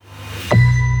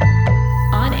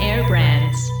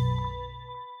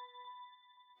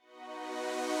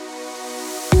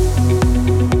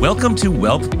Welcome to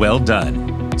Wealth Well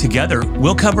Done. Together,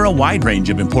 we'll cover a wide range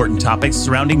of important topics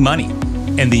surrounding money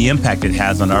and the impact it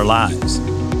has on our lives.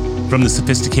 From the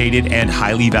sophisticated and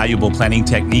highly valuable planning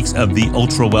techniques of the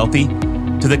ultra-wealthy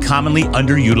to the commonly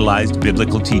underutilized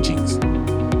biblical teachings.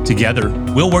 Together,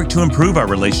 we'll work to improve our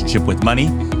relationship with money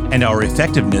and our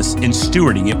effectiveness in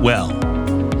stewarding it well.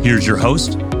 Here's your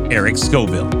host, Eric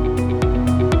Scoville.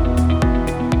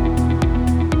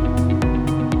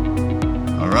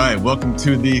 All right, welcome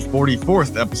to the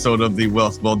 44th episode of the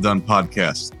Wealth Well Done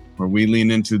podcast, where we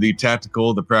lean into the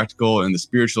tactical, the practical, and the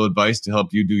spiritual advice to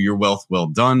help you do your wealth well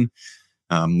done.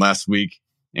 Last week,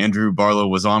 Andrew Barlow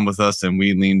was on with us, and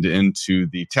we leaned into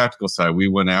the tactical side. We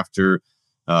went after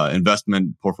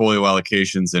investment portfolio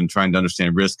allocations and trying to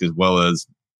understand risk, as well as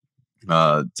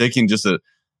taking just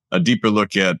a deeper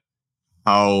look at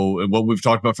how, what we've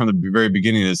talked about from the very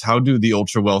beginning is how do the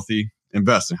ultra wealthy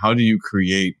invest and how do you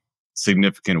create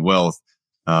significant wealth.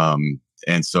 And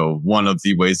so one of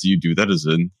the ways that you do that is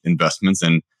in investments,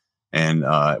 and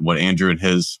what Andrew and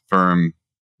his firm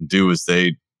do is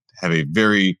they have a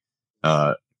very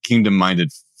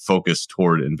kingdom-minded focus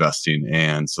toward investing.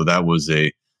 And so that was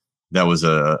a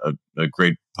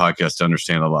great podcast to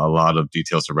understand a lot of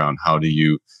details around how do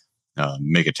you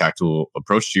make a tactical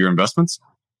approach to your investments.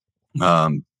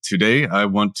 Today, I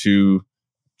want to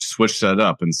switch that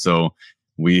up. And so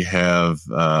we have,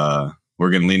 we're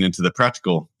going to lean into the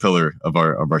practical pillar of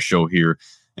our show here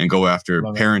and go after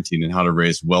parenting and how to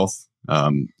raise wealth.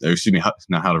 Not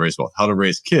how to raise wealth, how to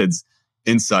raise kids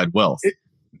inside wealth.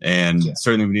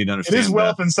 Certainly we need to understand it is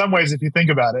wealth in some ways if you think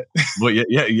about it. Well,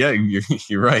 yeah,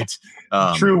 you're right.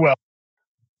 True wealth.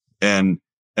 And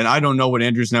I don't know what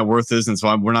Andrew's net worth is, and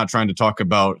so we're not trying to talk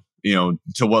about to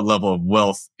what level of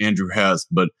wealth Andrew has.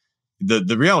 But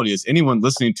the reality is, anyone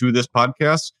listening to this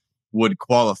podcast would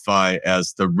qualify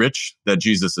as the rich that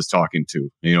Jesus is talking to.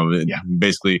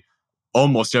 Basically,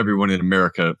 almost everyone in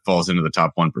America falls into the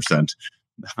top 1%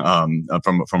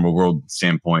 from a world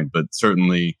standpoint. But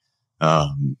certainly,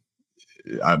 my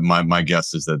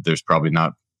guess is that there's probably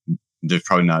not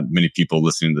many people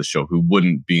listening to the show who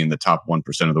wouldn't be in the top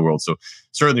 1% of the world. So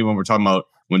certainly, when we're talking about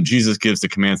when Jesus gives the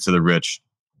commands to the rich,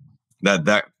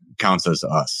 that counts as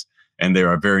us. And there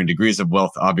are varying degrees of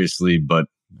wealth, obviously, but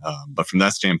from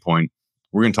that standpoint,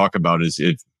 we're going to talk about is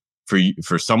it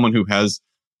for someone who has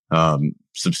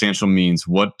substantial means,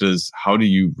 how do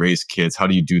you raise kids? How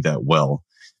do you do that well?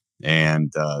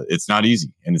 And it's not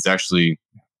easy, and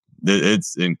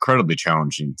it's incredibly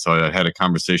challenging. So I had a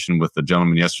conversation with a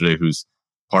gentleman yesterday who's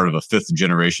part of a 5th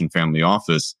generation family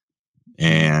office,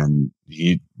 and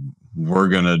we're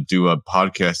going to do a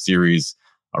podcast series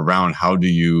around how do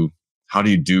you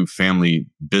do family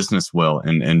business well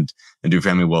and do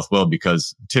family wealth well,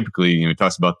 because typically, he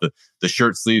talks about the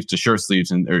short sleeves to short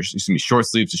sleeves short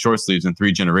sleeves to short sleeves in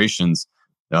 3 generations.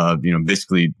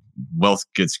 Basically wealth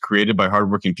gets created by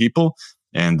hardworking people,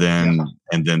 and then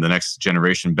the next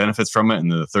generation benefits from it,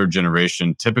 and then the 3rd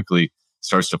generation typically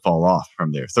starts to fall off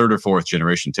from there. 3rd or 4th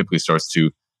generation typically starts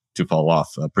to fall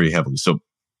off pretty heavily. So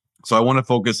I want to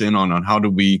focus in on how do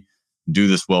we do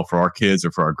this well for our kids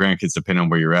or for our grandkids, depending on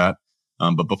where you're at.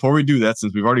 But before we do that,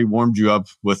 since we've already warmed you up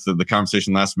with the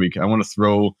conversation last week, I want to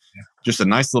throw just a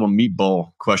nice little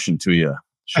meatball question to you.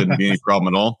 Shouldn't be any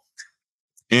problem at all.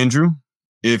 Andrew,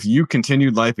 if you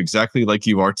continued life exactly like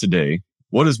you are today,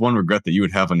 what is one regret that you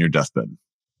would have on your deathbed?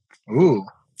 Ooh.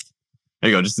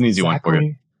 There you go. Just an easy one for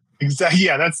you. Exactly.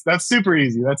 Yeah, that's super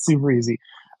easy. That's super easy.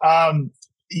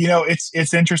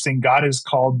 It's interesting. God has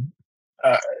called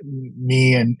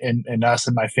me and us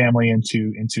and my family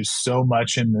into so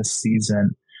much in this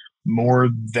season, more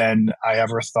than I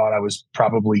ever thought I was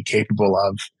probably capable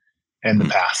of in the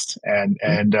past.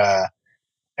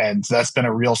 And that's been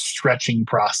a real stretching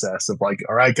process of like,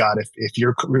 all right, God, if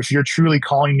you're truly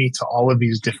calling me to all of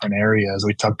these different areas.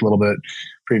 We talked a little bit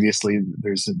previously,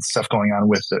 there's stuff going on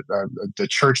with the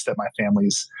church that my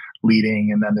family's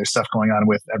leading, and then there's stuff going on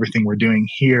with everything we're doing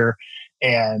here.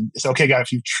 And it's okay, God,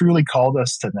 if you've truly called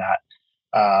us to that,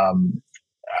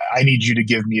 I need you to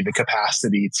give me the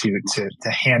capacity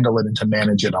to handle it and to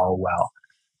manage it all well.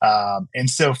 And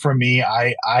so for me,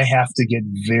 I have to get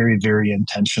very, very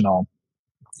intentional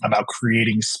about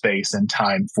creating space and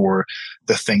time for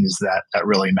the things that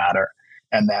really matter.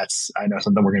 And that's, I know,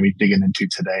 something we're going to be digging into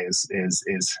today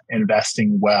is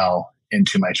investing well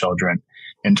into my children,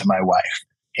 into my wife.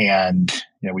 And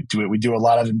we do a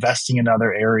lot of investing in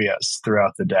other areas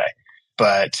throughout the day.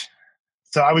 But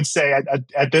so I would say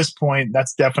at this point,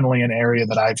 that's definitely an area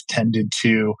that I've tended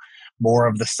to more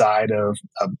of the side of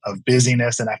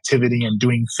busyness and activity and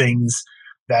doing things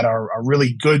that are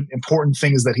really good, important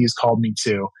things that he's called me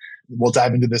to, we'll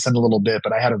dive into this in a little bit,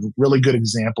 but I had a really good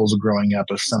examples growing up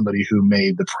of somebody who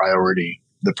made the priority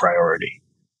the priority.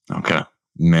 Okay,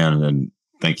 man, and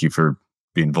thank you for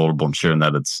being vulnerable and sharing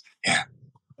that. It's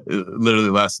literally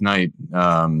last night.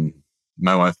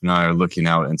 My wife and I are looking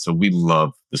out, and so we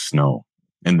love the snow.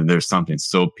 And there's something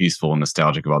so peaceful and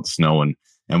nostalgic about the snow, and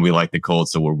we like the cold,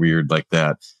 so we're weird like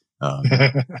that.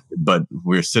 But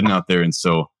we're sitting out there, and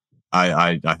so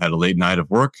I had a late night of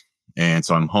work, and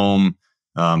so I'm home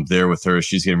there with her.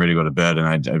 She's getting ready to go to bed, and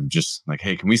I'm just like,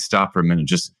 hey, can we stop for a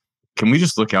minute? Can we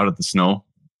just look out at the snow,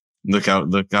 look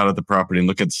out at the property, and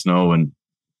look at the snow, and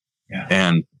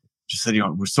just said,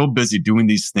 we're so busy doing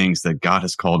these things that God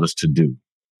has called us to do,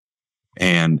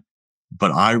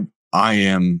 but I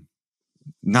am.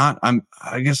 I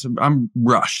guess I'm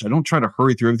rushed. I don't try to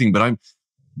hurry through everything,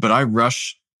 but I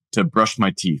rush to brush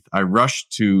my teeth. I rush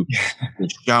to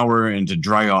shower and to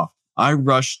dry off. I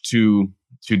rush to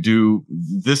do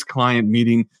this client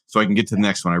meeting so I can get to the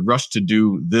next one. I rush to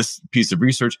do this piece of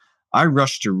research. I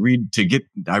rush to read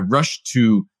I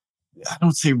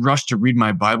don't say rush to read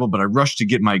my Bible, but I rush to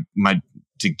get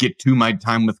to my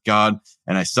time with God.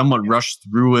 And I somewhat rush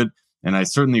through it. And I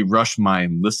certainly rush my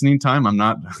listening time.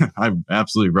 I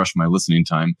absolutely rush my listening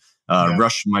time,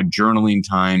 rush my journaling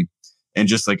time, and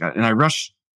I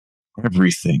rush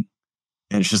everything.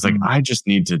 And it's just like, I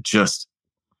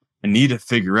need to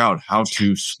figure out how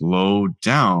to slow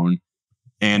down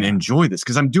and enjoy this,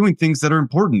 because I'm doing things that are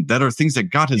important, that are things that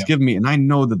God has given me. And I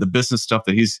know that the business stuff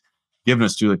that he's given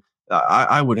us to,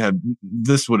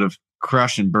 this would have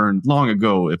crashed and burned long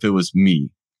ago if it was me.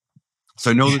 So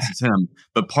I know this is him,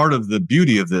 but part of the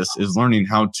beauty of this is learning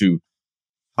how to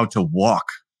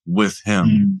walk with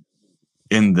him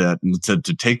in that, to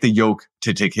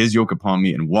take his yoke upon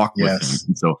me and walk with him.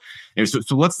 And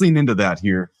so let's lean into that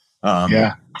here.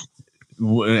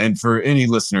 And for any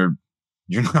listener,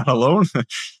 you're not alone.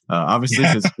 Obviously,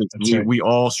 because we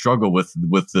all struggle with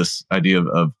this idea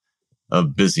of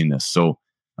busyness. So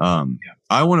I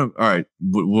want to. All right,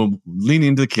 we'll lean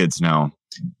into the kids now.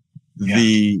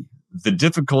 The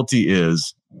difficulty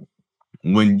is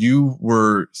when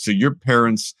your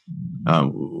parents,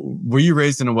 were you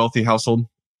raised in a wealthy household?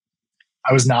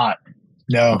 I was not.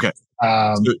 No. Okay.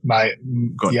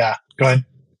 Go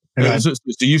ahead. So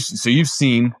you've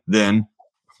seen then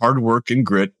hard work and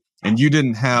grit, and you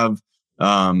didn't have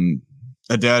a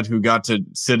dad who got to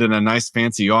sit in a nice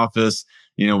fancy office,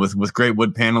 with great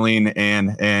wood paneling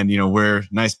and wear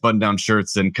nice button-down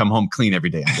shirts and come home clean every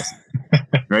day, I guess.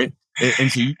 Right?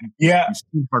 And so you've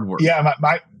seen hard work. Yeah,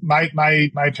 my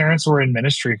parents were in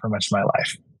ministry for much of my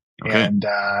life. Okay. And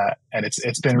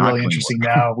it's been really interesting.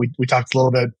 Now we talked a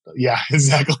little bit. Yeah,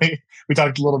 exactly. We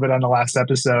talked a little bit on the last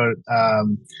episode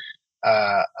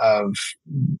of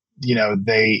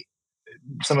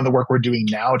some of the work we're doing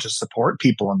now to support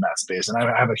people in that space, and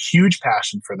I have a huge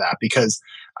passion for that, because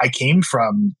I came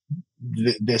from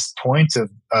this point of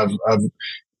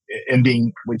and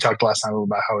being, we talked last time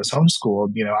about how I was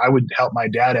homeschooled. I would help my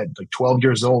dad at like 12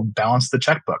 years old balance the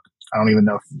checkbook. I don't even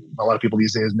know if a lot of people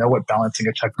these days know what balancing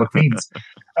a checkbook means.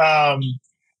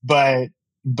 But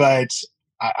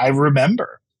I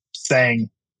remember saying,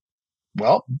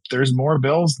 well, there's more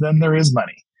bills than there is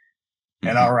money.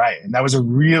 And all right. And that was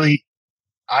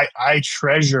I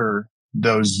treasure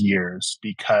those years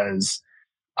because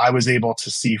I was able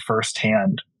to see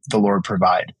firsthand the Lord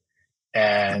provide,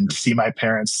 and see my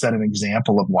parents set an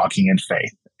example of walking in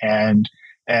faith. And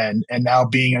now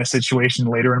being in a situation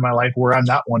later in my life where I'm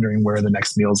not wondering where the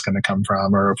next meal is going to come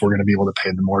from, or if we're going to be able to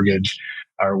pay the mortgage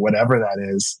or whatever that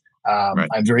is. Right.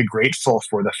 I'm very grateful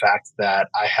for the fact that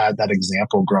I had that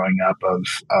example growing up of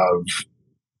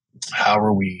how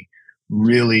are we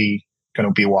really going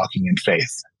to be walking in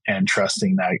faith and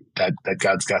trusting that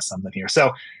God's got something here.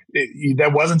 So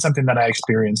that wasn't something that I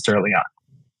experienced early on.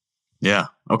 Yeah.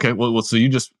 Okay. Well, so you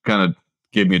just kind of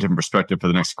gave me a different perspective for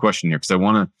the next question here, because I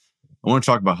want to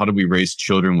talk about how do we raise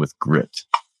children with grit?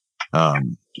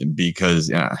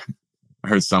 Because I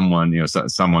heard someone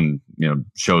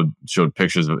showed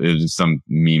pictures of it was some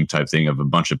meme type thing of a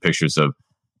bunch of pictures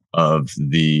of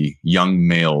the young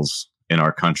males in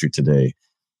our country today,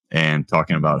 and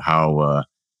talking about how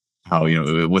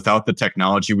without the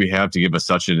technology we have to give us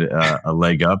such a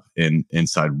leg up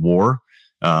inside war.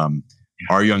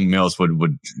 Our young males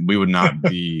would not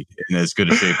be in as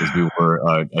good a shape as we were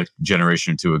a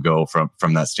generation or two ago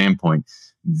from that standpoint.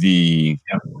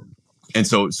 And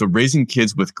so raising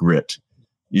kids with grit,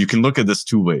 you can look at this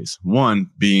two ways.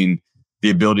 One being the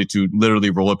ability to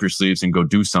literally roll up your sleeves and go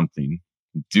do something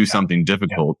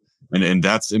difficult, and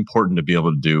that's important to be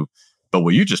able to do. But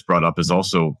what you just brought up is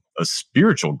also a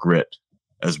spiritual grit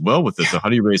as well with this. So how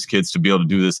do you raise kids to be able to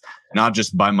do this, not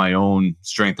just by my own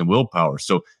strength and willpower?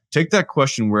 So take that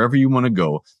question wherever you want to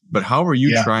go, but how are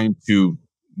you trying to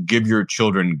give your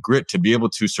children grit to be able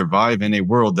to survive in a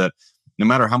world that no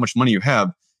matter how much money you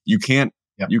have, you can't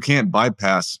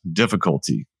bypass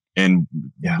difficulty. And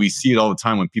we see it all the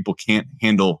time when people can't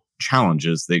handle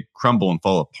challenges, they crumble and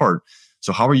fall apart.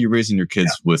 So how are you raising your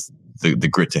kids with the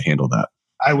grit to handle that?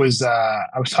 I was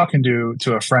talking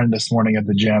to a friend this morning at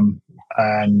the gym,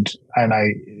 and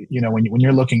I, when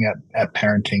you're looking at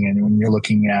parenting, and when you're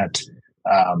looking at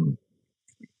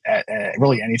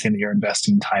really anything that you're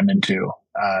investing time into,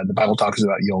 the Bible talks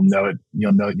about you'll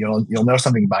know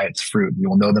something by its fruit. You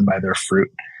will know them by their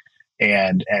fruit.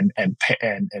 And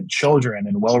children,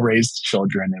 and well-raised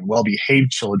children, and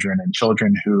well-behaved children, and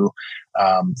children who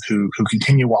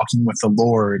continue walking with the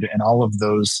Lord, and all of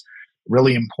those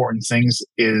really important things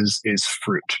is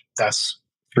fruit. That's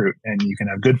fruit, and you can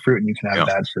have good fruit and you can have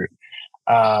bad fruit.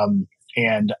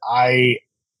 And I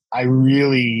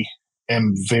really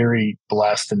am very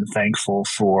blessed and thankful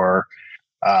for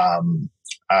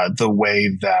the way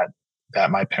that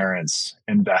my parents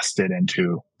invested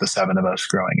into the seven of us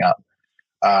growing up.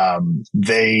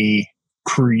 They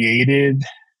created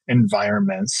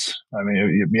environments. I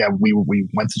mean, we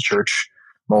went to church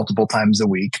multiple times a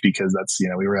week because that's,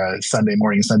 we were a Sunday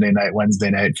morning, Sunday night, Wednesday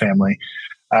night family.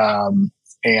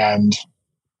 And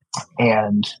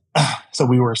so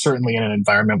we were certainly in an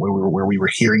environment where we were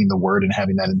hearing the word and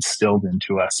having that instilled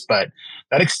into us, but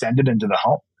that extended into the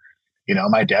home.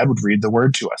 My dad would read the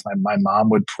word to us. My mom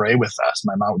would pray with us.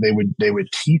 They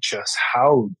would teach us,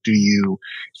 how do you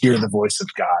hear the voice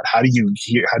of God? How do you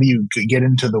get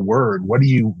into the word?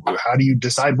 How do you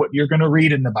decide what you're going to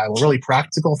read in the Bible? Really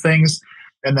practical things.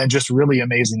 And then just really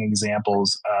amazing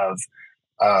examples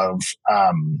of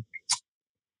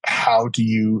how do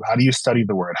you study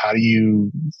the word? How do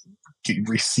you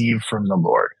receive from the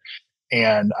Lord?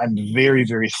 And I'm very,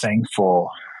 very thankful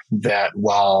that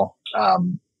while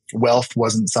wealth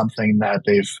wasn't something that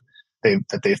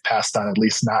they've passed on, at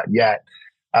least not yet,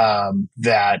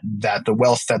 that the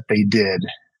wealth that they did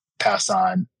pass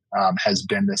on has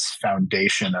been this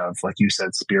foundation of, like you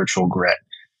said, spiritual grit.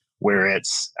 Where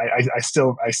it's, I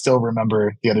still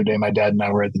remember the other day, my dad and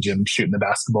I were at the gym shooting the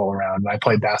basketball around. I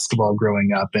played basketball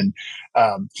growing up, and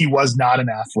he was not an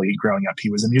athlete growing up.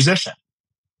 He was a musician,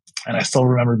 and I still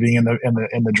remember being in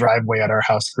the driveway at our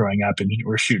house growing up, and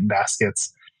we're shooting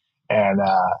baskets, and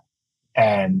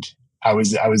I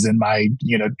was in my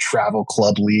travel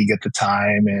club league at the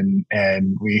time,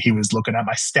 and he was looking at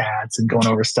my stats and going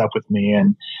over stuff with me,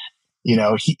 and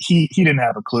he didn't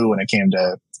have a clue when it came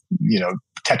to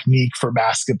technique for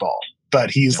basketball,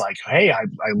 but he's like, hey, I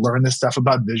learned this stuff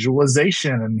about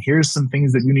visualization, and here's some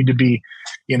things that you need to be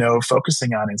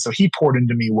focusing on. And so he poured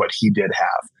into me what he did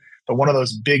have. But one of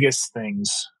those biggest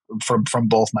things from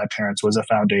both my parents was a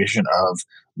foundation of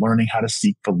learning how to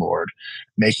seek the Lord,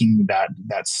 making that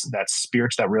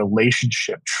spirit, that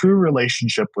relationship, true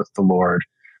relationship with the Lord,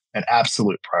 an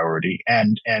absolute priority.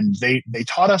 And they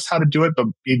taught us how to do it, but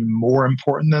even more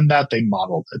important than that, they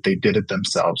modeled it. They did it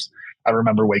themselves. I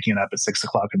remember waking up at 6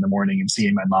 o'clock in the morning and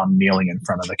seeing my mom kneeling in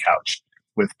front of the couch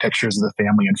with pictures of the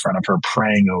family in front of her,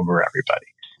 praying over everybody.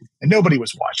 And nobody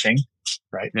was watching,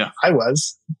 right? Yeah. I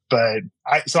was,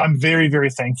 so I'm very,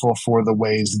 very thankful for the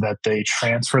ways that they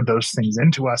transferred those things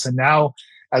into us. And now,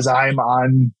 as I'm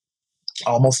on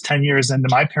almost 10 years into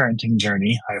my parenting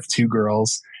journey, I have 2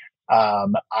 girls. I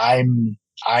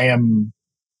am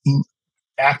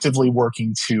actively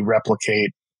working to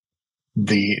replicate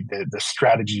the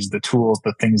strategies, the tools,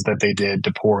 the things that they did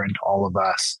to pour into all of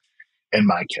us and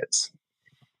my kids.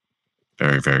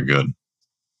 Very, very good.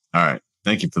 All right.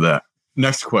 Thank you for that.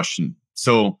 Next question.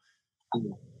 So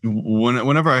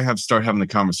whenever I start having the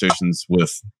conversations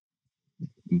with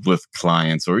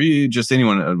clients or just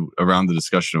anyone around the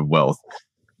discussion of wealth,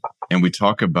 and we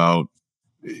talk about,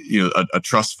 a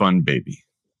trust fund baby,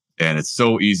 and it's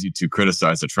so easy to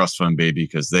criticize a trust fund baby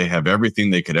because they have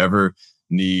everything they could ever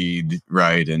need,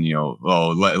 right? And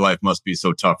life must be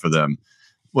so tough for them.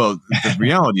 Well, the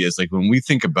reality is, like, when we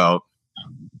think about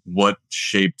what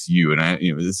shaped you, and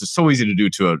this is so easy to do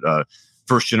to a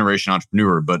first generation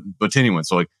entrepreneur, but to anyone.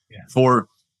 So, like, for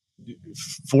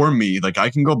me, like, I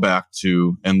can go back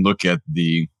to and look at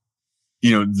the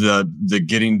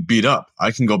getting beat up.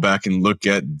 I can go back and look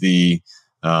at the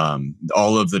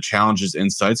all of the challenges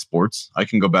inside sports. I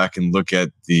can go back and look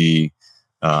at the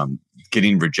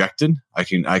getting rejected. I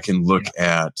can look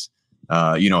at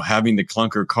having the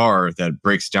clunker car that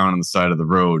breaks down on the side of the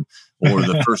road, or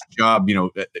the first job,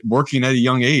 working at a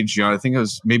young age. I think I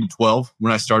was maybe 12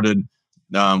 when I started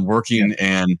working,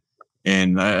 and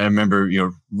And I remember,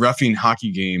 roughing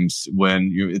hockey games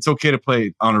when it's okay to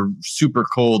play on a super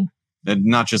cold, and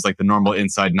not just like the normal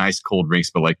inside nice cold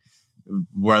rinks, but like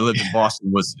where I lived in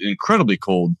Boston was incredibly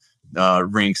cold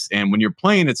rinks. And when you're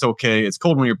playing, it's okay. It's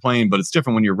cold when you're playing, but it's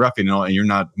different when you're roughing and you're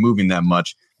not moving that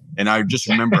much. And I just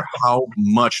remember how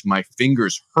much my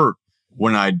fingers hurt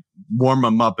when I warm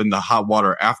them up in the hot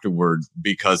water afterward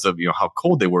because of how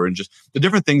cold they were, and just the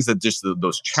different things that just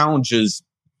those challenges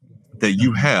that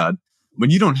you had. When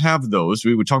you don't have those,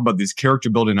 we would talk about these character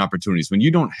building opportunities. When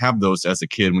you don't have those as a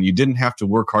kid, when you didn't have to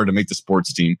work hard to make the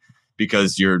sports team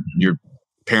because your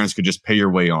parents could just pay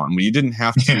your way on, when you didn't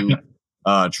have to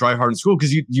try hard in school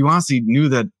because you honestly knew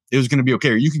that it was going to be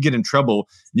okay, or you could get in trouble,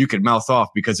 you could mouth off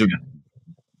because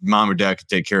mom or dad could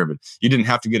take care of it. You didn't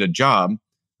have to get a job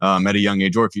at a young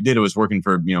age, or if you did, it was working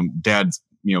for dad's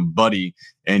buddy,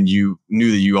 and you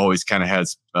knew that you always kind of had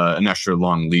an extra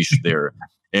long leash there.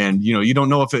 And, you don't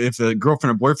know if a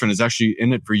girlfriend or boyfriend is actually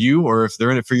in it for you or if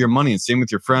they're in it for your money. And same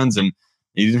with your friends. And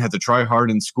you didn't have to try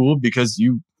hard in school because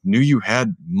you knew you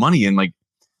had money. And like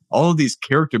all of these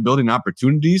character building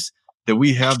opportunities that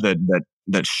we have that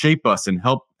shape us and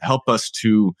help us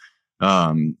to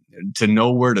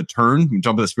know where to turn. We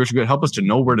talk about the spiritual good, help us to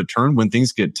know where to turn when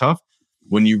things get tough.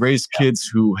 When you raise kids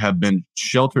who have been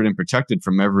sheltered and protected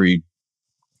from every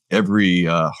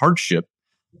hardship,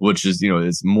 which is,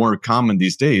 is more common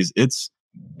these days, it's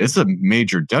a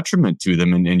major detriment to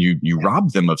them, and you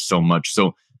rob them of so much.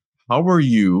 So how are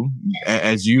you,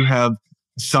 as you have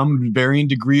some varying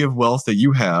degree of wealth that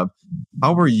you have,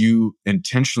 how are you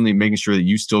intentionally making sure that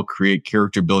you still create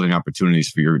character building opportunities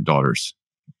for your daughters?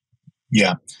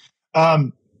 Yeah.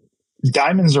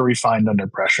 Diamonds are refined under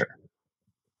pressure,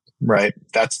 right?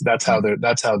 That's how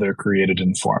they're created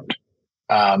and formed.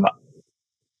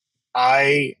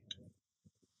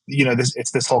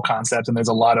 It's this whole concept, and there's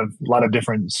a lot of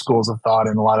different schools of thought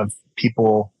and a lot of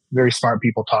people, very smart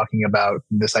people, talking about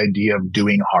this idea of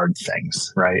doing hard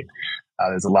things, right?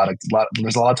 There's a lot of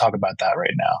talk about that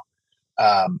right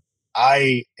now.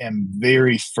 I am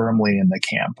very firmly in the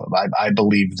camp of I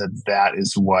believe that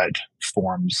is what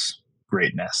forms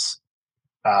greatness.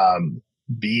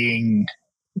 Being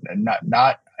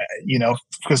not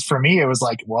because for me it was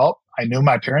like, well, I knew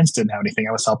my parents didn't have anything.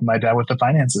 I was helping my dad with the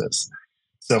finances.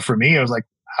 So for me, it was like,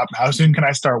 how soon can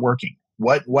I start working?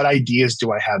 What ideas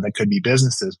do I have that could be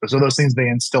businesses? But so those things they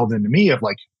instilled into me of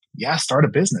like, yeah, start a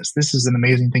business. This is an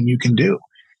amazing thing you can do.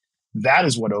 That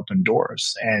is what opened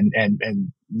doors, and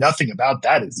nothing about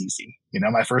that is easy.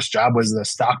 My first job was the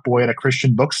stock boy at a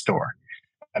Christian bookstore,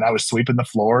 and I was sweeping the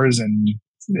floors and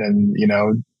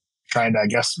trying to, I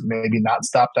guess, maybe not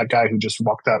stop that guy who just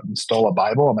walked out and stole a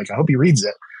Bible. I'm like, I hope he reads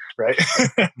it. Right.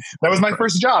 That was my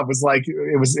first job. Was like,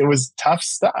 it was tough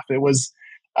stuff. It was,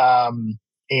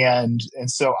 and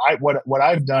so what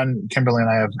I've done, Kimberly and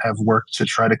I have worked to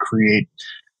try to create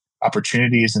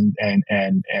opportunities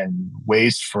and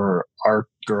ways for our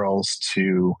girls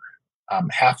to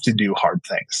have to do hard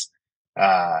things.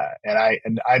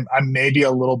 And I'm maybe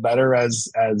a little better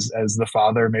as the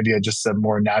father, maybe just a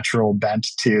more natural bent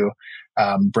to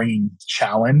bringing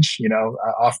challenge.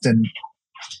 Often.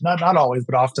 Not always,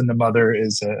 but often the mother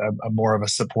is a more of a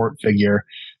support figure,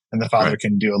 and the father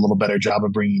can do a little better job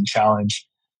of bringing challenge.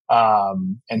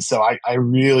 And so I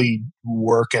really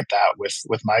work at that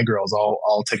with my girls.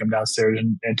 I'll take them downstairs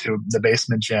into the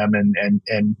basement gym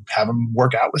and have them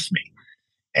work out with me,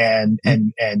 and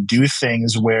do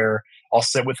things where I'll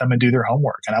sit with them and do their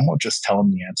homework, and I won't just tell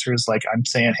them the answers. Like I'm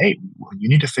saying, hey, you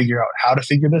need to figure out how to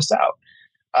figure this out.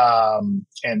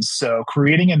 And so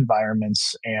creating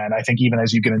environments, and I think even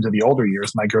as you get into the older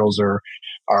years, my girls are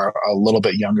a little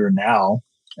bit younger now,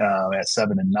 at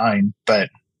 7 and 9, but,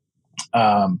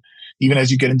 even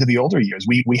as you get into the older years,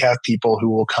 we have people who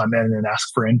will come in and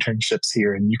ask for internships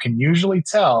here. And you can usually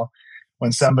tell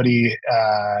when somebody,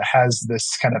 has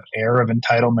this kind of air of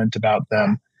entitlement about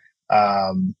them.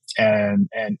 And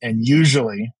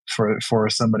usually for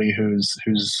somebody who's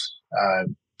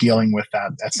dealing with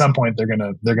that, at some point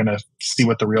they're gonna see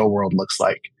what the real world looks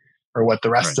like, or what the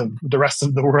rest of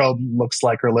the world looks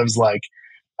like or lives like,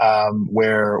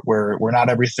 where not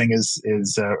everything is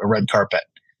a red carpet.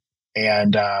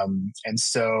 And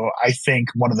so I think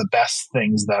one of the best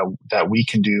things that we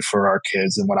can do for our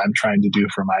kids, and what I'm trying to do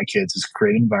for my kids, is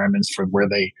create environments for where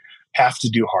they have to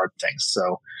do hard things.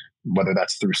 So whether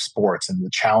that's through sports and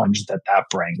the challenge that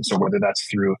brings, or whether that's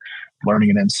through learning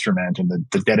an instrument and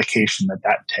the dedication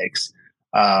that takes,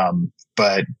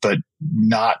 but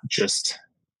not just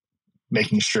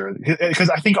making sure, because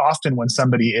I think often when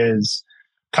somebody is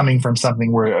coming from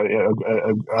something where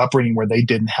a upbringing where they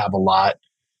didn't have a lot,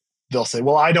 they'll say,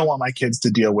 well, I don't want my kids to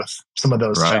deal with some of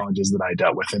those Right. challenges that I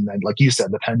dealt with. And then, like you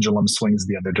said, the pendulum swings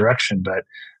the other direction. But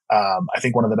I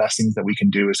think one of the best things that we can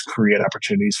do is create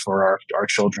opportunities for our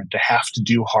children to have to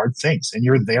do hard things. And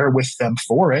you're there with them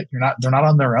for it. They're not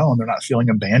on their own. They're not feeling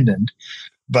abandoned,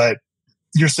 but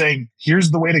you're saying,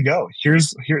 here's the way to go.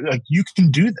 Like, you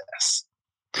can do this.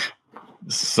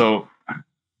 So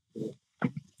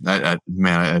I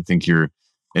think you're,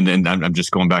 and I'm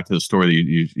just going back to the story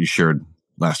that you shared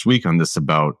last week on this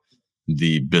about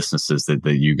the businesses that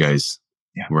you guys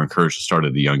were encouraged to start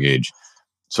at a young age.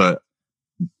 So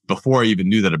before I even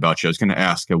knew that about you, I was going to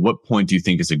ask, at what point do you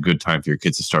think is a good time for your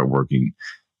kids to start working?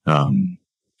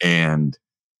 And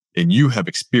you have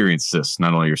experienced this,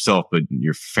 not only yourself, but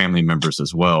your family members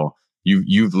as well.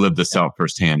 You've lived this out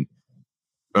firsthand.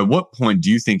 At what point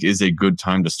do you think is a good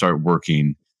time to start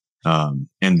working? And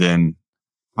then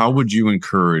how would you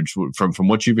encourage, from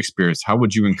what you've experienced, how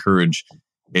would you encourage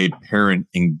a parent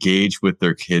engage with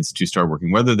their kids to start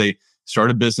working, whether they start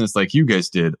a business like you guys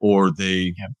did, or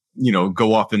they,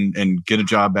 go off and get a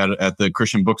job at the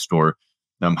Christian bookstore?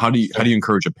 How do you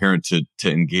encourage a parent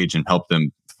to engage and help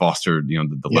them foster,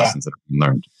 the lessons that have been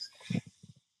learned?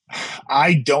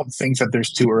 I don't think that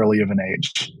there's too early of an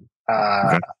age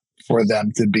for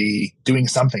them to be doing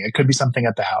something. It could be something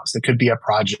at the house. It could be a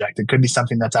project. It could be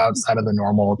something that's outside of the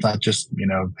normal. It's not just,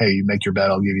 hey, you make your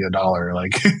bed, I'll give you $1.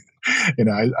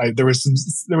 Like, there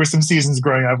was some seasons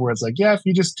growing up where it's like, yeah, if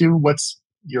you just do what's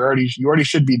you already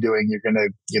should be doing, you're gonna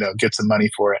get some money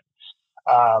for it.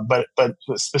 But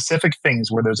specific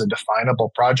things where there's a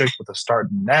definable project with a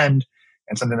start and an end,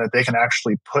 and something that they can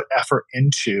actually put effort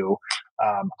into.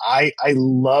 I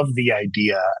love the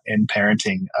idea in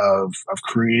parenting of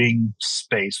creating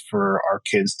space for our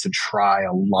kids to try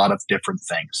a lot of different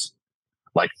things.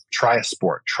 Like, try a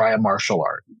sport, try a martial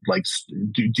art, like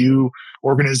do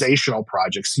organizational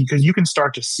projects, because you can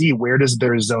start to see, where does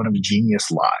their zone of genius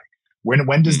lie?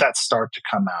 When does that start to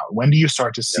come out? When do you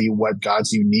start to see what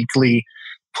God's uniquely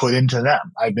put into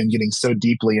them? I've been getting so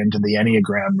deeply into the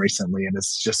Enneagram recently, and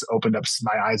it's just opened up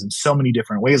my eyes in so many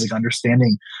different ways, like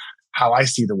understanding how I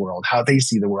see the world, how they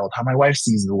see the world, how my wife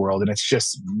sees the world. And it's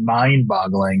just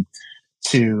mind-boggling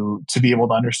to be able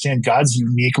to understand God's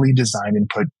uniquely designed and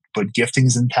put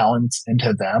giftings and talents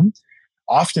into them.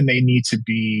 Often they need to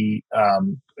be,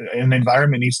 an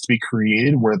environment needs to be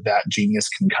created where that genius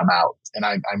can come out. And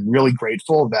I'm really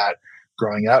grateful that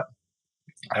growing up,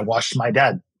 I watched my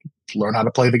dad learn how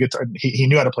to play the guitar. He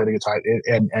knew how to play the guitar.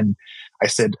 And I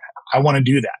said, I want to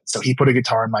do that. So he put a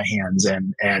guitar in my hands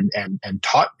and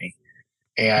taught me.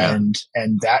 And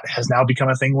that has now become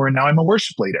a thing where now I'm a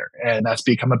worship leader, and that's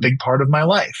become a big part of my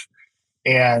life.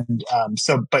 And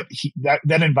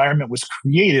that environment was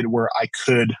created where I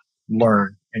could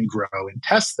learn and grow and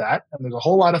test that. And there's a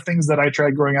whole lot of things that I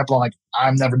tried growing up, I'm like,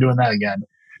 I'm never doing that again.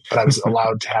 But I was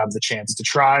allowed to have the chance to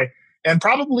try. And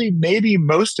probably, maybe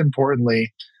most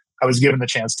importantly, I was given the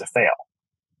chance to fail.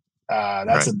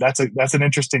 That's an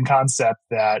interesting concept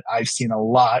that I've seen a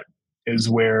lot, is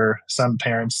where some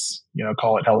parents,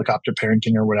 call it helicopter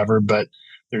parenting or whatever, but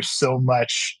there's so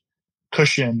much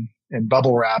cushion and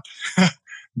bubble wrap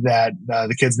that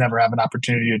the kids never have an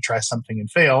opportunity to try something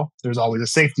and fail. There's always a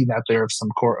safety net there of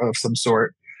some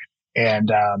sort.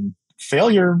 And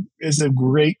failure is a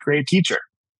great, great teacher.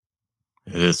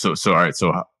 It is. So all right.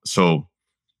 So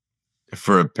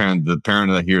for a parent, the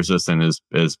parent that hears this and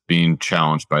is being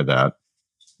challenged by that,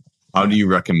 how do you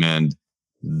recommend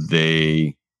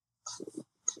they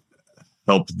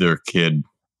help their kid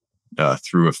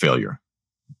through a failure?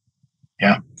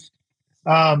 Yeah.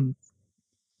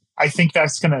 I think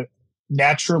that's going to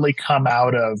naturally come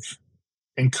out of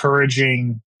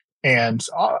encouraging and,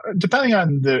 depending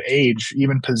on the age,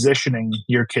 even positioning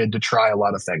your kid to try a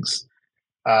lot of things.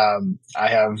 I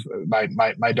have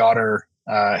my daughter,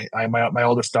 my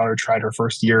oldest daughter tried her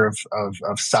first year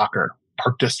of soccer,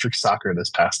 Park District soccer, this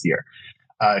past year.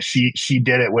 She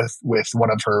did it with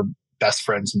one of her best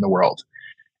friends in the world.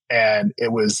 And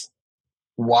it was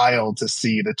wild to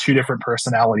see the two different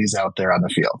personalities out there on the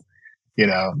field.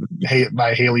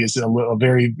 My Haley is a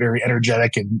very, very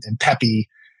energetic and peppy.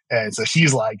 And so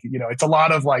she's like, it's a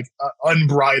lot of like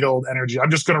unbridled energy. I'm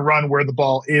just going to run where the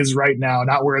ball is right now,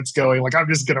 not where it's going. Like, I'm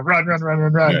just going to run.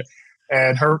 Right.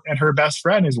 And her best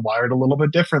friend is wired a little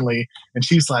bit differently. And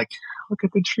she's like, look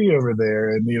at the tree over there.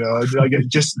 And, like,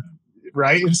 just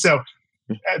right. And so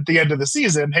at the end of the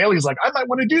season, Haley's like, I might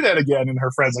want to do that again. And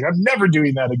her friend's like, I'm never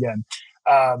doing that again.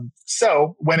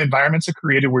 So when environments are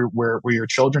created where your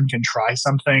children can try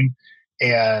something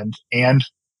and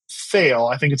fail,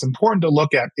 I think it's important to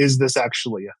look at, is this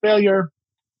actually a failure?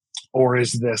 Or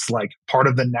is this like part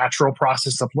of the natural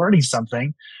process of learning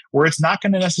something where it's not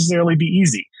going to necessarily be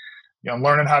easy?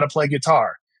 Learning how to play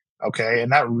guitar. Okay.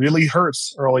 And that really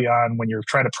hurts early on when you're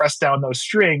trying to press down those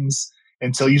strings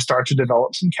until you start to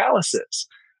develop some calluses.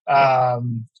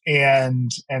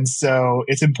 And so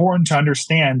it's important to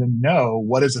understand and know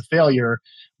what is a failure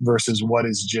versus what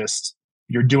is just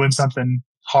you're doing something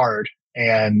hard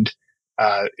and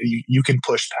you can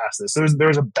push past this.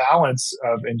 There's a balance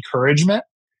of encouragement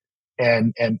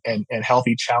and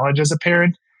healthy challenge as a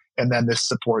parent, and then this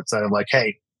support side of like,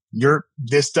 hey,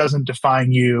 this doesn't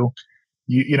define you.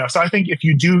 So I think if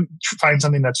you do find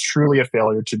something that's truly a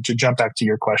failure, to jump back to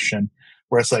your question,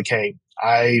 where it's like, hey,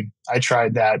 I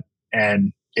tried that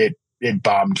and it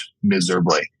bombed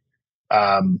miserably.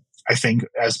 I think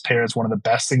as parents, one of the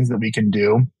best things that we can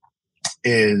do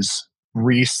is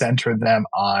recenter them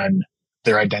on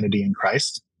their identity in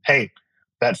Christ. Hey,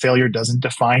 that failure doesn't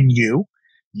define you.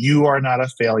 You are not a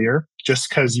failure just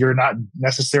because you're not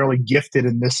necessarily gifted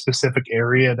in this specific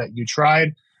area that you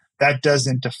tried. That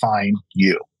doesn't define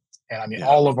you. And I mean,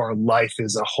 all of our life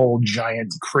is a whole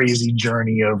giant, crazy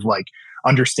journey of like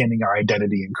understanding our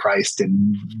identity in Christ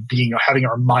and having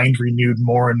our mind renewed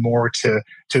more and more to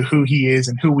who He is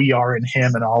and who we are in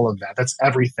Him and all of that. That's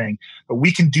everything. But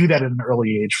we can do that at an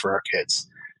early age for our kids.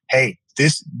 Hey,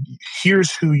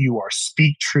 here's who you are.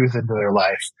 Speak truth into their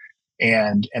life.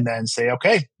 And then say,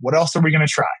 okay, what else are we going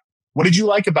to try? What did you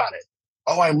like about it?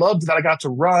 Oh, I loved that I got to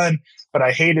run, but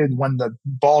I hated when the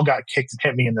ball got kicked and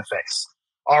hit me in the face.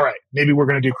 All right, maybe we're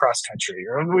going to do cross country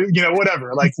or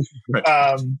whatever. Like,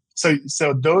 right.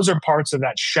 So those are parts of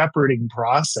that shepherding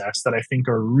process that I think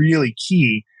are really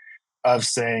key of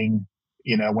saying,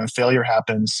 when failure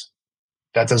happens,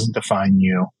 that doesn't define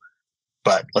you,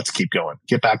 but let's keep going.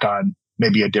 Get back on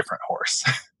maybe a different horse.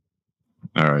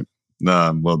 All right.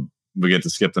 Well, we get to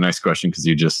skip the next question because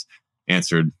you just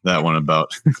answered that one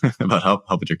about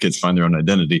helping your kids find their own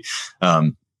identity.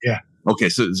 Yeah. Okay.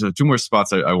 So two more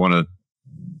spots I want to,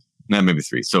 maybe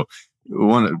three. So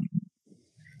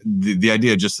the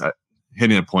idea, just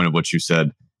hitting a point of what you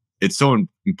said, it's so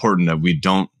important that we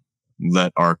don't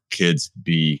let our kids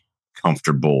be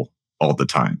comfortable all the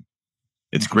time.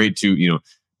 It's great to,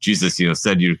 Jesus,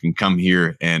 said you can come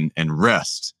here and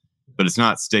rest. But it's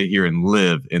not stay here and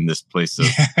live in this place of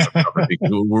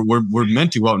we're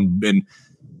meant to go out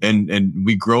and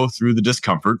we grow through the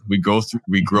discomfort. We grow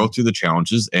through the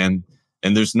challenges, and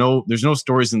there's no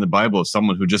stories in the Bible of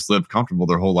someone who just lived comfortable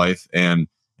their whole life and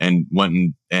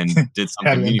went and did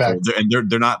something meaningful. And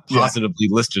they're not positively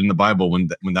listed in the Bible when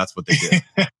that's what they did.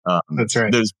 That's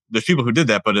right. There's people who did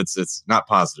that, but it's not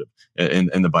positive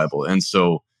in the Bible. And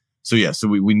so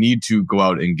we need to go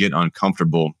out and get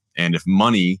uncomfortable. And if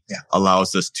money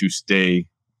allows us to stay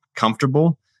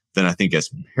comfortable, then I think as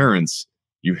parents,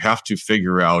 you have to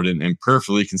figure out and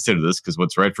prayerfully consider this, because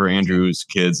what's right for Andrew's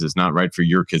kids is not right for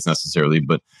your kids necessarily.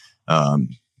 But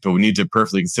we need to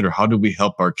prayerfully consider, how do we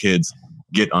help our kids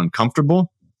get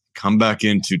uncomfortable, come back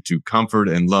into comfort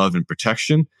and love and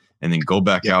protection, and then go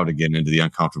back out again into the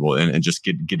uncomfortable and just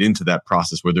get into that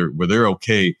process where they're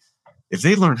okay. If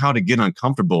they learn how to get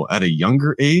uncomfortable at a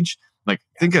younger age, like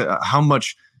think of how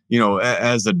much,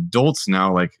 as adults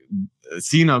now, like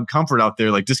seeing discomfort out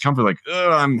there, like discomfort, like,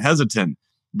 I'm hesitant.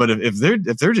 But if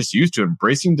they're just used to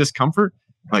embracing discomfort,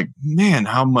 like, man,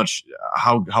 how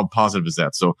positive is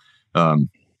that? So,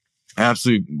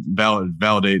 absolutely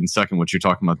validate and second what you're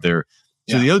talking about there.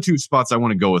 So the other two spots I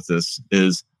want to go with this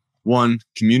is, one,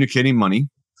 communicating money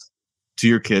to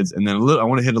your kids, and then I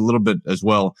want to hit a little bit as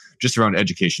well, just around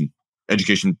education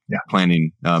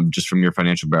planning, just from your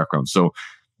financial background. So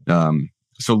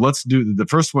let's do the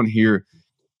first one here,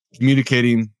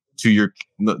 communicating to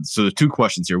so the two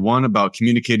questions here. One about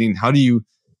communicating. How do you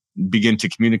begin to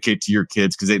communicate to your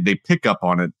kids? Because they pick up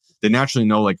on it. They naturally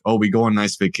know, like, oh, we go on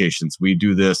nice vacations. We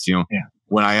do this,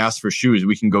 when I ask for shoes,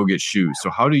 we can go get shoes.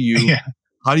 So how do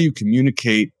you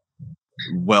communicate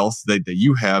wealth that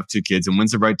you have to kids, and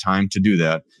when's the right time to do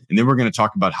that? And then we're going to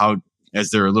talk about how,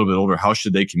 as they're a little bit older, how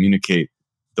should they communicate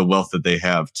the wealth that they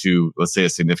have to, let's say, a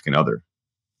significant other?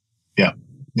 Yeah,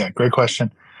 great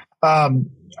question.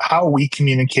 How we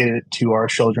communicate it to our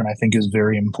children, I think, is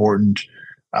very important,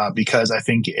 because I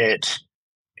think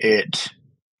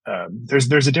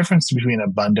there's a difference between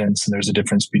abundance, and there's a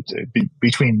difference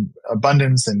between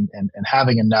abundance and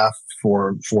having enough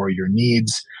for your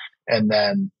needs, and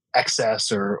then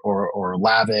excess or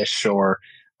lavish or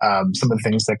some of the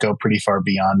things that go pretty far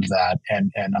beyond that.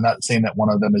 And I'm not saying that one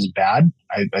of them is bad.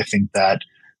 I think that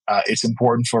it's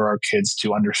important for our kids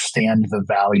to understand the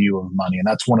value of money. And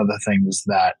that's one of the things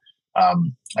that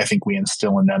I think we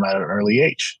instill in them at an early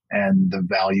age, and the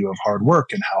value of hard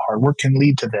work and how hard work can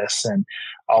lead to this and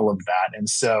all of that. And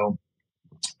so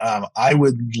I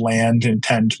would land and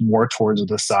tend more towards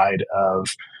the side of,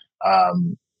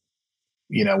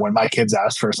 when my kids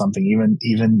ask for something,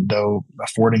 even though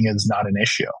affording is not an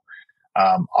issue,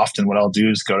 often what I'll do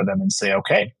is go to them and say,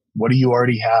 okay, what do you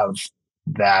already have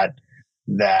that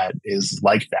is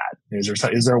like that?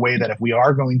 Is there a way that if we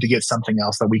are going to get something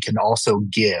else that we can also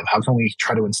give? How can we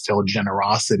try to instill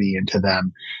generosity into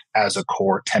them as a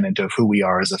core tenet of who we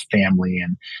are as a family?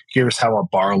 And here's how a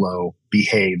Barlow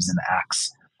behaves and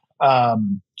acts.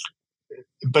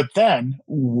 But then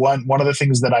one of the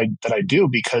things that I do,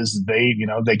 because they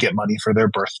get money for their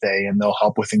birthday and they'll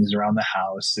help with things around the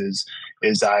house, is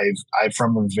I've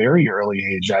from a very early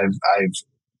age I've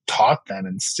taught them,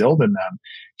 instilled in them,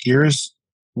 here's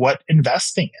what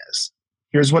investing is.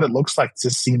 Here's what it looks like to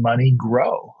see money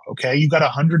grow. Okay, you got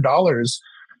 $100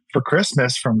 for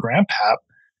Christmas from Grandpap,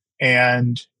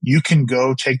 and you can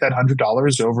go take that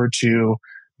 $100 over to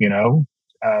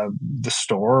the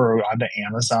store or onto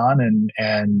Amazon,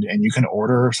 and you can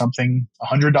order something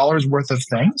 $100 worth of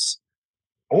things.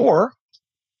 Or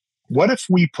what if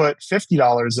we put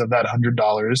 $50 of that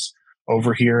 $100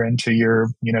 over here into your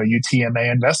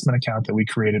UTMA investment account that we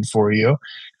created for you,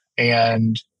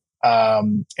 and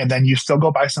then you still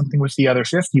go buy something with the other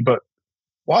 50, but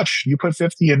watch, you put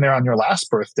 50 in there on your last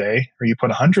birthday, or you put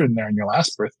 100 in there on your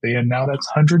last birthday, and now that's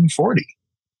 140.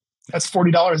 That's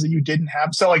 $40 that you didn't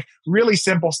have. So like really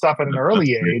simple stuff at an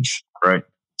early age, right?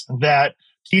 That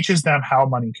teaches them how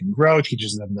money can grow,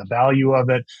 teaches them the value of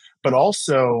it. But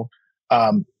also,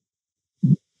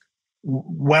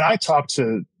 when I talk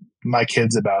to my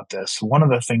kids about this, one of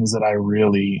the things that I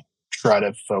really try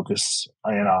to focus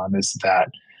in on is that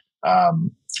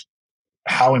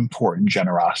how important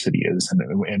generosity is,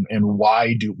 and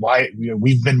why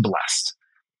we've been blessed.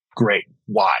 Great.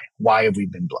 Why have we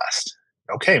been blessed?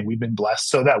 Okay, we've been blessed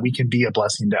so that we can be a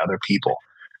blessing to other people.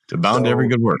 To abound every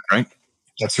good work, right?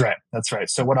 That's right. That's right.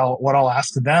 So what I'll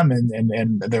ask them, and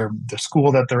the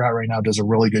school that they're at right now does a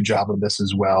really good job of this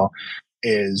as well,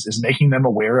 is making them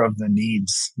aware of the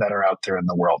needs that are out there in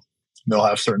the world. They'll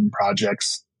have certain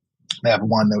projects. They have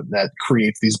one that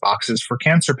creates these boxes for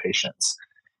cancer patients.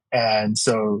 And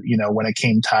so, when it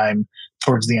came time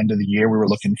towards the end of the year, we were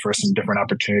looking for some different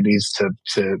opportunities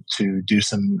to do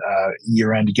some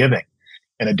year-end giving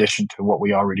in addition to what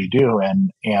we already do.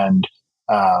 And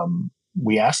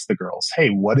we asked the girls, hey,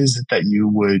 what is it that you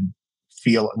would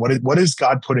feel? What is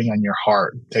God putting on your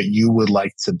heart that you would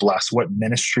like to bless? What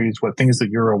ministries, what things that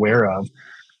you're aware of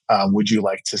would you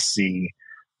like to see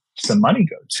some money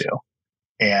go to?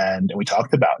 And we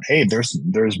talked about, hey, there's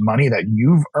money that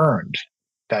you've earned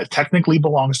that technically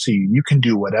belongs to you. You can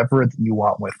do whatever you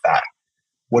want with that.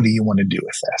 What do you want to do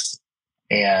with this?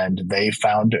 And they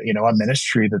found, a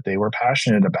ministry that they were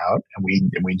passionate about,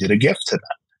 and we did a gift to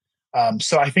them.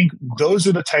 So I think those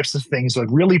are the types of things, like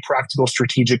really practical,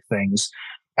 strategic things,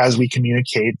 as we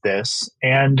communicate this.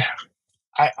 And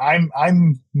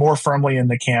I'm more firmly in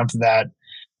the camp that,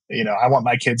 I want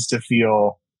my kids to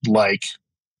feel like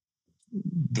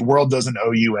the world doesn't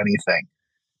owe you anything.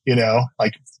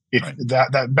 Like if right.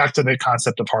 that back to the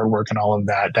concept of hard work and all of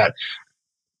that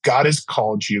God has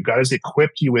called you, God has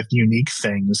equipped you with unique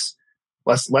things.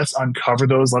 Let's uncover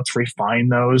those, let's refine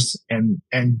those, and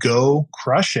go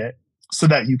crush it so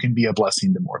that you can be a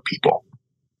blessing to more people.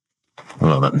 I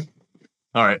love it.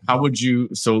 All right. How would you,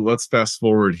 so let's fast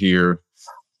forward here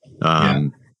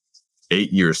 8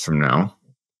 years from now,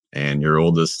 and your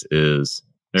oldest is,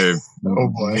 oh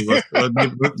boy.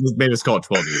 maybe let's call it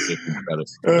 12 years. If you got it.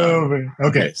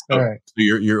 Okay. So, all right. So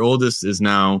your oldest is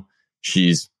now,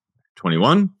 she's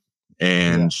 21,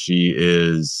 and she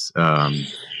is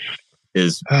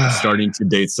starting to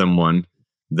date someone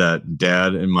that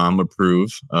dad and mom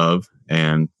approve of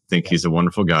and think he's a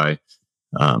wonderful guy.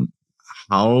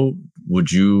 How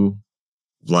would you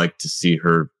like to see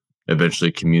her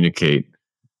eventually communicate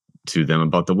to them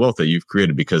about the wealth that you've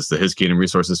created? Because the His Kingdom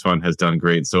Resources Fund has done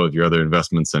great, and so have your other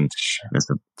investments. And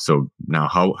so now,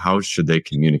 how should they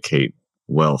communicate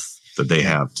wealth that they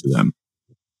have to them?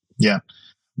 Yeah.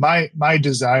 My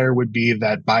desire would be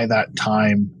that by that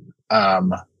time,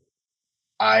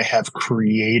 I have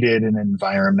created an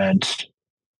environment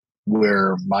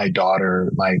where my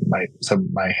daughter, my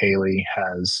Haley,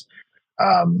 has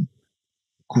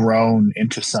grown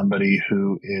into somebody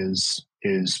who is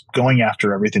going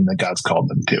after everything that God's called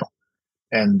them to,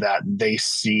 and that they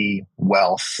see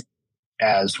wealth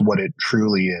as what it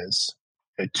truly is,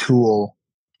 a tool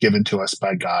given to us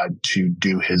by God to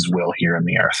do His will here in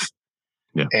the earth.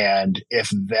 Yeah. And if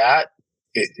that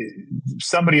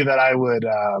somebody that I would,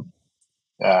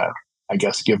 I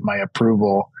guess, give my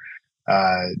approval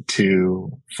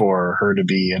for her to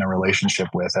be in a relationship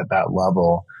with at that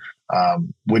level,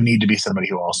 would need to be somebody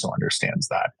who also understands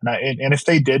that. And if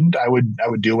they didn't, I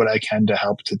would do what I can to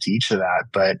help to teach that.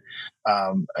 But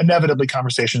inevitably,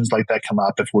 conversations like that come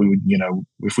up if we would,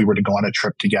 if we were to go on a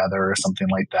trip together or something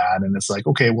like that. And it's like,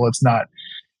 okay, well, it's not,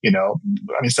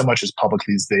 so much is public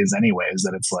these days, anyways,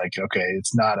 that it's like, okay,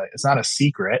 it's not a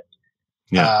secret.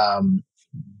 Yeah.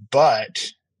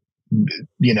 But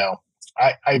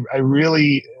I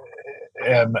really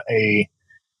am a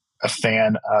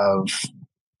fan of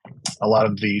a lot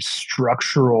of the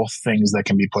structural things that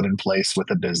can be put in place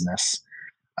with a business,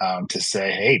 to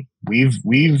say, hey, we've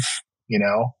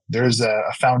there's a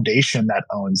foundation that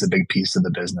owns a big piece of the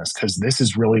business because this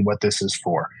is really what this is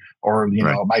for. Or,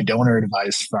 Right. My donor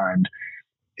advised fund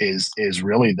is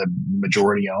really the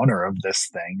majority owner of this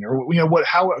thing. Or,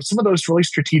 how some of those really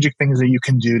strategic things that you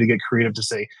can do to get creative to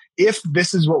say, if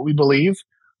this is what we believe,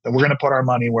 then we're going to put our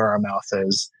money where our mouth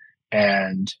is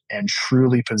and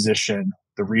truly position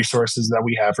the resources that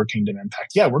we have for Kingdom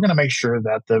Impact. Yeah, we're going to make sure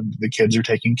that the kids are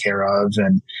taken care of.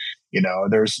 And,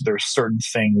 there's certain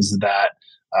things that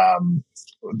I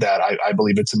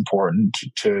believe it's important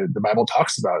to, the Bible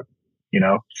talks about,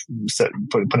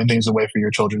 putting things away for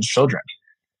your children's children.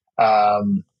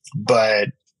 But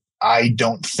I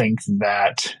don't think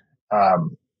that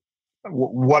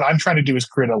what I'm trying to do is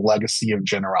create a legacy of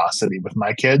generosity with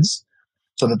my kids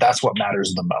so that that's what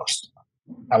matters the most.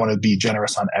 I want to be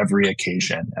generous on every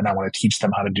occasion, and I want to teach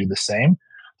them how to do the same.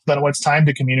 Then when it's time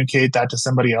to communicate that to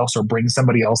somebody else or bring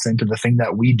somebody else into the thing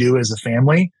that we do as a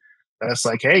family, then it's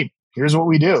like, hey, here's what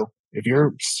we do. If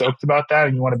you're stoked about that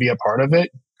and you want to be a part of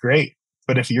it, great.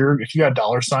 But if you got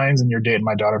dollar signs and you're dating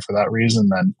my daughter for that reason,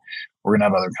 then we're gonna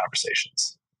have other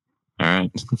conversations. All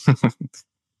right.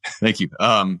 Thank you.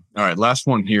 All right. Last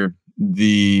one here.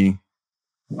 The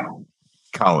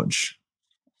college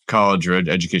or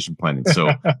education planning. So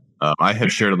I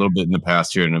have shared a little bit in the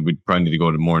past here, and we probably need to go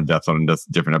into more in depth on a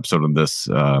different episode of this,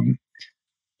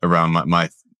 around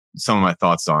some of my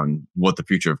thoughts on what the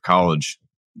future of college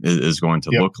is going to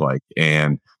look like.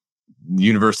 And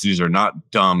universities are not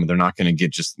dumb. They're not going to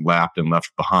get just lapped and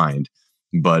left behind.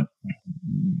 But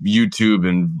YouTube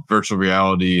and virtual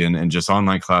reality and just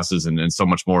online classes and so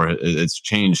much more, it's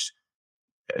changed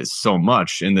so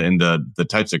much in the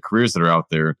types of careers that are out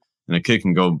there. And a kid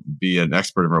can go be an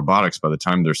expert in robotics by the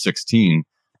time they're 16,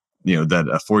 that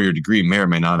a 4-year degree may or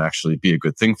may not actually be a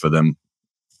good thing for them.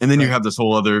 And then you have this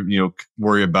whole other,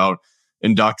 worry about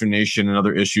indoctrination and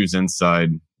other issues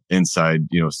inside, a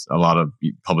lot of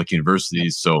public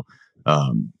universities. So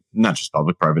not just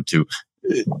public, private too.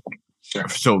 Sure.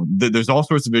 So there's all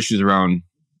sorts of issues around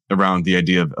the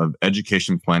idea of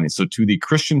education planning. So to the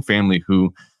Christian family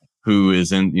who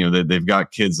is in, they've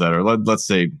got kids that are, let's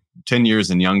say 10 years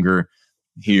and younger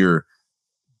here,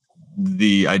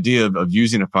 the idea of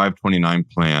using a 529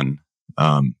 plan,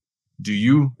 do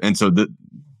you, and so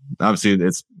obviously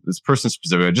it's person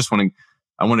specific.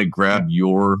 I want to grab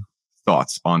your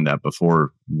thoughts on that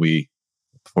before we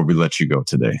let you go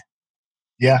today.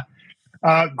 Yeah.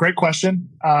 Great question.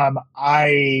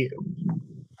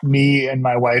 Me and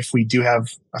my wife, we do have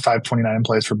a 529 in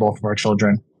place for both of our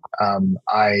children.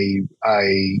 I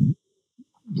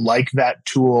like that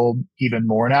tool even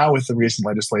more now with the recent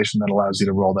legislation that allows you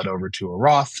to roll that over to a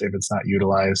Roth if it's not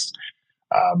utilized.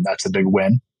 That's a big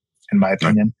win, in my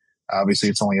opinion. Obviously,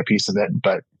 it's only a piece of it,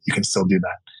 but you can still do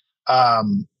that.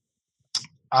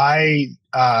 I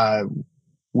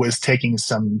was taking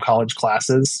some college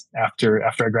classes after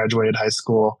I graduated high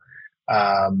school.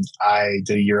 I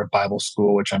did a year of Bible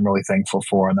school, which I'm really thankful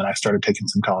for. And then I started taking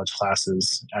some college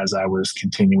classes as I was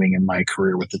continuing in my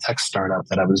career with the tech startup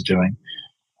that I was doing.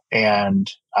 And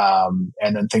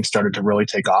then things started to really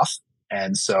take off.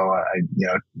 And so on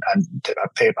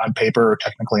paper,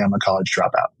 technically I'm a college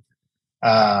dropout.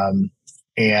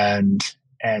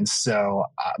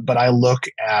 But I look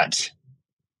at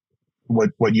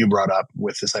what you brought up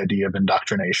with this idea of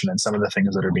indoctrination and some of the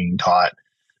things that are being taught.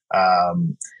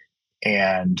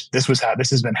 And this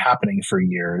has been happening for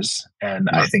years. And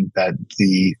I think that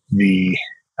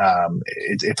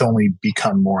it's only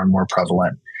become more and more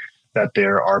prevalent that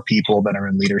there are people that are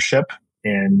in leadership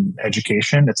in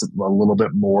education. It's a little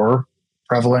bit more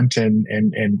prevalent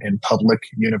in public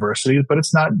universities, but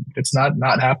it's not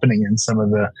happening in some of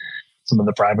the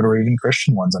private or even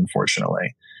Christian ones,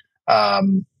 unfortunately. I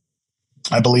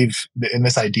believe in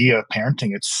this idea of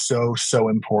parenting, it's so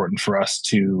important for us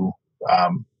to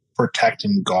protect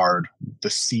and guard the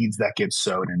seeds that get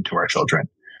sowed into our children.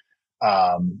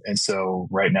 And so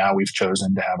right now we've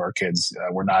chosen to have our kids.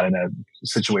 We're not in a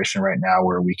situation right now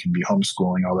where we can be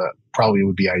homeschooling, although that probably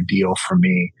would be ideal for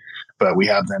me. But we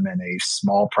have them in a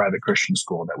small private Christian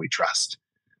school that we trust,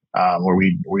 where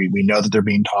we know that they're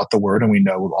being taught the word, and we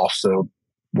know also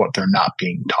what they're not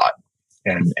being taught.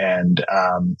 And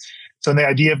so in the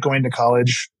idea of going to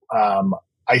college,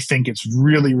 I think it's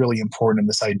really, really important in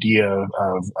this idea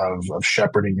of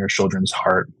shepherding your children's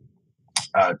heart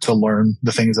to learn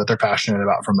the things that they're passionate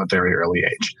about from a very early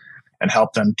age and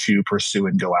help them to pursue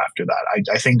and go after that.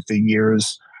 I think the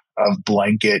years of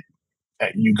blanket,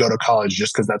 you go to college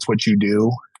just because that's what you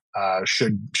do,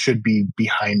 should be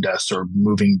behind us, or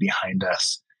moving behind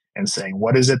us, and saying,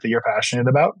 what is it that you're passionate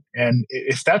about? And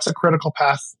if that's a critical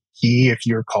path, if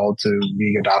you're called to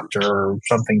be a doctor or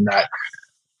something that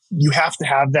you have to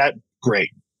have that, great.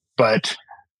 But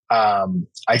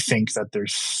I think that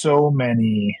there's so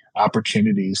many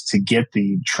opportunities to get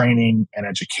the training and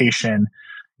education.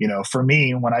 For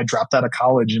me, when I dropped out of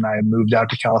college and I moved out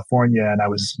to California, and I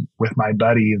was with my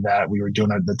buddy that we were doing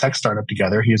the tech startup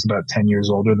together. He is about 10 years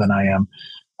older than I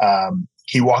am.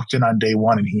 He walked in on day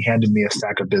one and he handed me a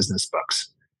stack of business books.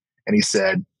 And he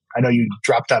said, I know you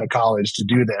dropped out of college to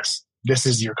do this. This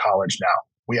is your college now.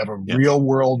 We have a real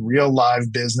world, real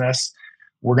live business.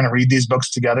 We're going to read these books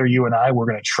together, you and I. We're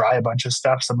going to try a bunch of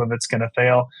stuff. Some of it's going to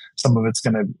fail. Some of it's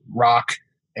going to rock.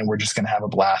 And we're just going to have a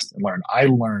blast and learn. I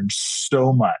learned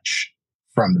so much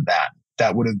from that.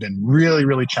 That would have been really,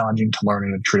 really challenging to learn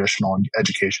in a traditional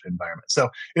education environment. So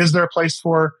is there a place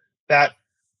for that?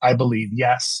 I believe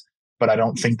yes. But I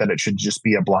don't think that it should just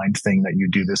be a blind thing that you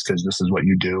do this because this is what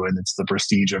you do. And it's the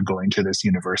prestige of going to this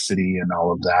university and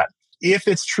all of that. If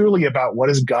it's truly about what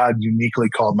has God uniquely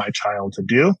called my child to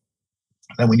do,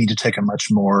 then we need to take a much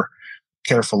more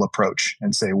careful approach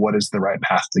and say, what is the right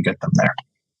path to get them there?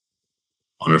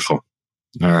 Wonderful.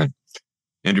 All right.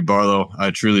 Andrew Barlow,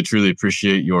 I truly, truly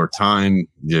appreciate your time,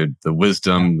 the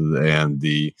wisdom, and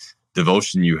the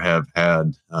devotion you have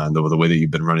had, the way that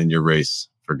you've been running your race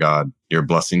for God. You're a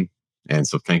blessing. And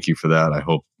so thank you for that. I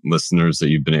hope listeners that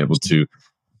you've been able to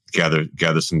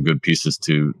gather some good pieces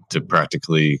to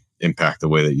practically impact the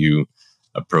way that you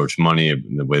approach money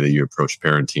and the way that you approach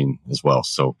parenting as well.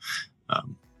 So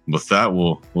with that,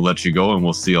 we'll let you go, and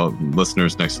we'll see all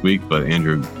listeners next week. But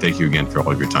Andrew, thank you again for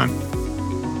all of your time.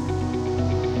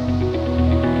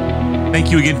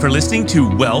 Thank you again for listening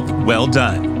to Wealth Well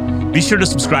Done. Be sure to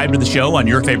subscribe to the show on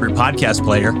your favorite podcast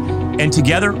player, and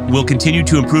together we'll continue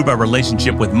to improve our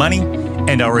relationship with money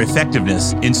and our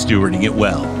effectiveness in stewarding it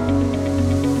well.